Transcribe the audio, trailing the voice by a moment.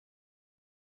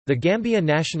The Gambia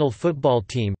national football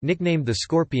team, nicknamed the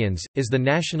Scorpions, is the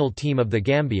national team of the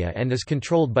Gambia and is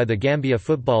controlled by the Gambia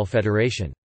Football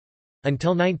Federation.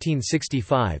 Until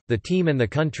 1965, the team and the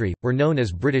country were known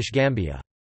as British Gambia.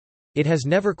 It has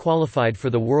never qualified for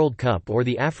the World Cup or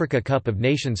the Africa Cup of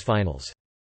Nations finals.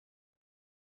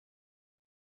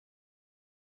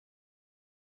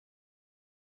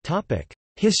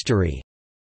 History.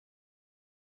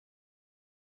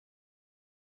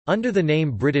 Under the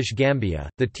name British Gambia,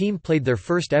 the team played their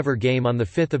first ever game on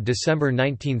 5 December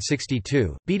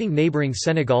 1962, beating neighbouring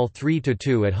Senegal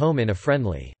 3–2 at home in a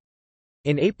friendly.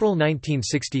 In April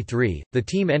 1963, the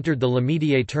team entered the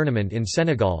L'Amitié tournament in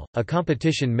Senegal, a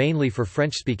competition mainly for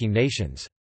French-speaking nations.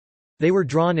 They were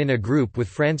drawn in a group with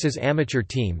France's amateur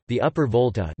team, the Upper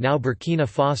Volta, now Burkina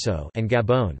Faso, and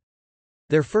Gabon.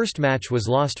 Their first match was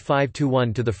lost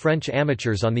 5–1 to the French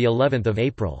amateurs on the 11th of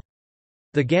April.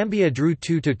 The Gambia drew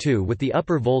 2–2 with the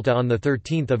Upper Volta on the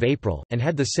 13th of April, and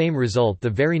had the same result the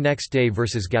very next day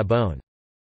versus Gabon.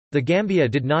 The Gambia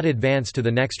did not advance to the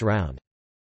next round.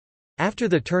 After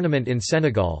the tournament in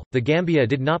Senegal, the Gambia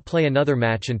did not play another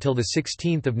match until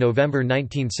 16 November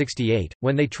 1968,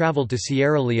 when they travelled to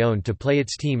Sierra Leone to play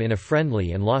its team in a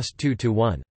friendly and lost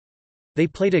 2–1. They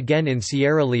played again in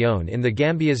Sierra Leone in the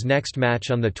Gambia's next match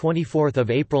on 24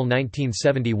 April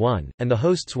 1971, and the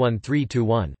hosts won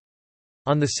 3–1.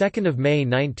 On 2 May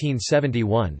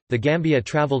 1971, the Gambia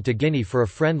travelled to Guinea for a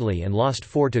friendly and lost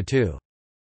 4–2.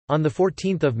 On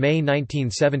 14 May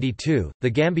 1972, the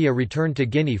Gambia returned to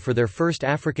Guinea for their first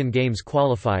African Games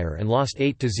qualifier and lost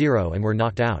 8–0 and were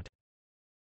knocked out.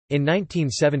 In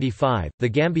 1975, the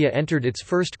Gambia entered its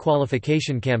first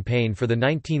qualification campaign for the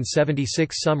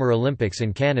 1976 Summer Olympics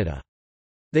in Canada.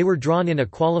 They were drawn in a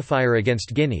qualifier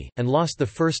against Guinea, and lost the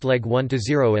first leg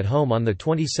 1–0 at home on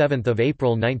 27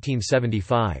 April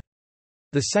 1975.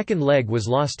 The second leg was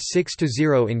lost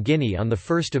 6–0 in Guinea on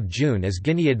 1 June as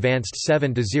Guinea advanced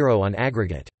 7–0 on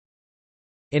aggregate.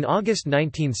 In August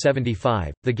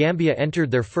 1975, the Gambia entered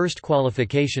their first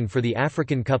qualification for the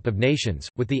African Cup of Nations,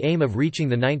 with the aim of reaching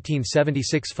the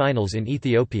 1976 finals in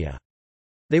Ethiopia.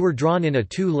 They were drawn in a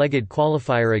two-legged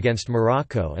qualifier against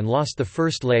Morocco and lost the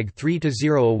first leg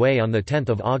 3–0 away on 10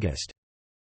 August.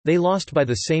 They lost by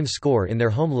the same score in their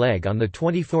home leg on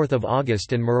 24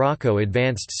 August and Morocco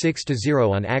advanced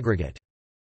 6–0 on aggregate.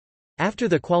 After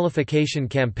the qualification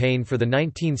campaign for the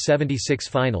 1976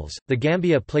 finals, the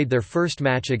Gambia played their first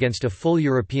match against a full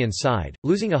European side,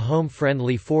 losing a home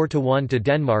friendly 4–1 to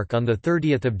Denmark on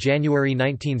 30 January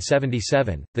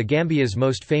 1977. The Gambia's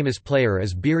most famous player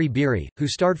is Biri Biri, who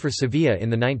starred for Sevilla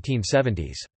in the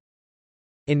 1970s.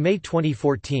 In May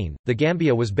 2014, the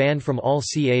Gambia was banned from all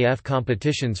CAF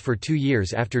competitions for 2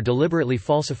 years after deliberately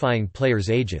falsifying players'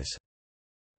 ages.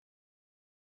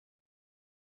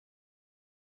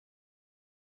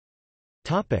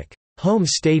 Home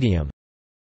stadium.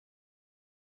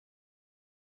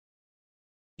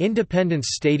 Independence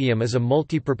Stadium is a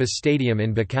multipurpose stadium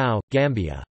in Bakau,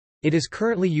 Gambia. It is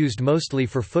currently used mostly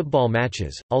for football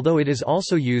matches, although it is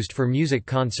also used for music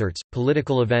concerts,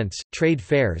 political events, trade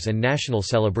fairs and national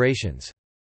celebrations.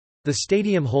 The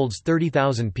stadium holds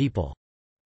 30,000 people.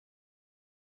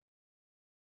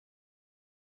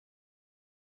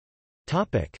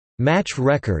 Match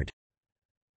record.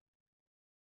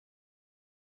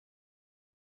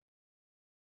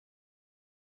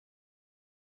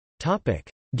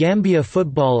 Gambia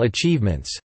football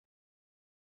achievements.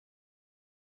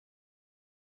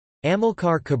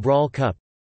 Amilcar Cabral Cup,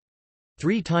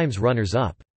 3 times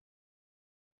runners-up.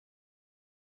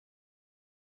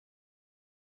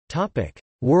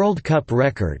 World Cup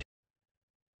record.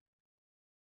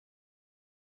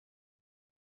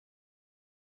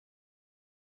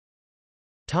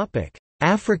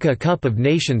 Africa Cup of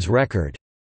Nations record.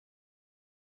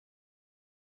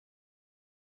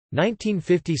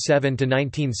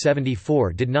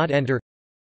 1957–1974 did not enter.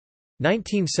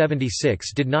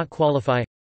 1976 did not qualify.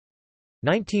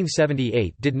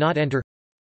 1978 did not enter.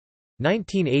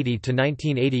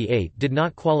 1980–1988 did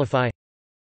not qualify.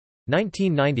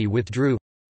 1990 withdrew.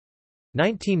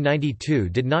 1992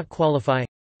 did not qualify.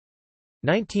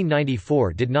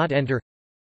 1994 did not enter.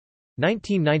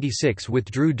 1996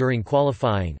 withdrew during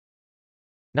qualifying.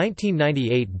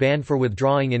 1998 banned for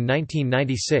withdrawing in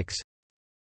 1996.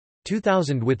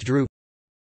 2000 withdrew.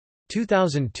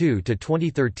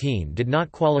 2002–2013 did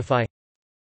not qualify.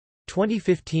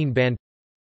 2015 banned.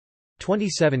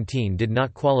 2017 did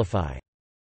not qualify.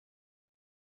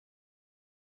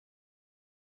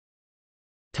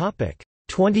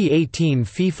 2018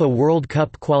 FIFA World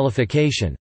Cup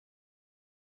qualification.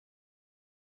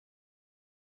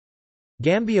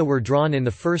 Gambia were drawn in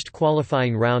the first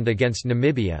qualifying round against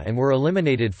Namibia and were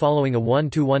eliminated following a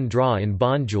 1-1 draw in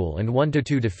Banjul and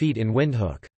 1-2 defeat in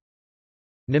Windhoek.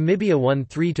 Namibia won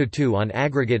 3-2 on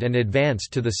aggregate and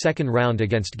advanced to the second round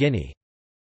against Guinea.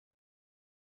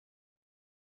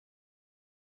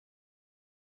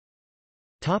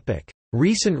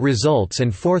 Recent results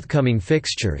and forthcoming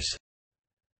fixtures.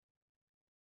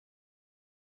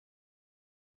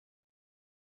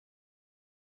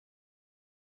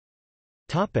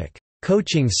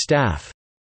 Coaching staff.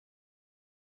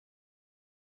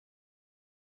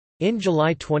 In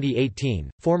July 2018,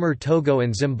 former Togo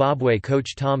and Zimbabwe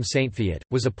coach Tom Saintfiet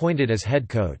was appointed as head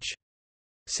coach.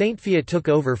 Saintfiet took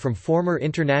over from former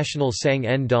international Sang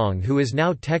Ndong, who is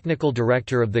now technical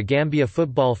director of the Gambia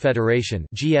Football Federation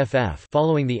 (GFF),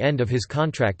 following the end of his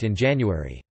contract in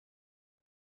January.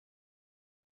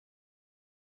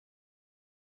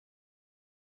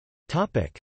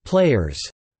 Topic: Players.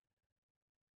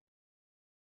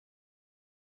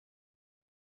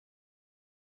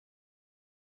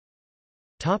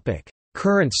 Topic: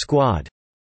 Current squad.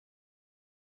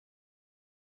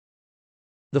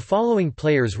 The following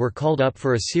players were called up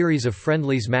for a series of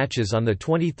friendlies matches on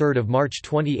 23 March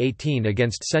 2018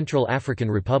 against Central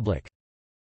African Republic.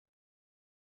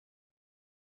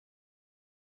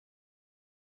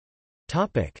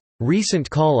 Recent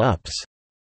call-ups.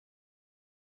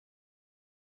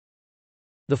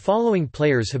 The following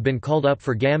players have been called up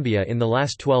for Gambia in the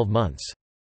last 12 months.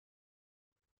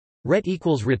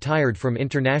 Retired from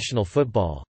international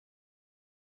football.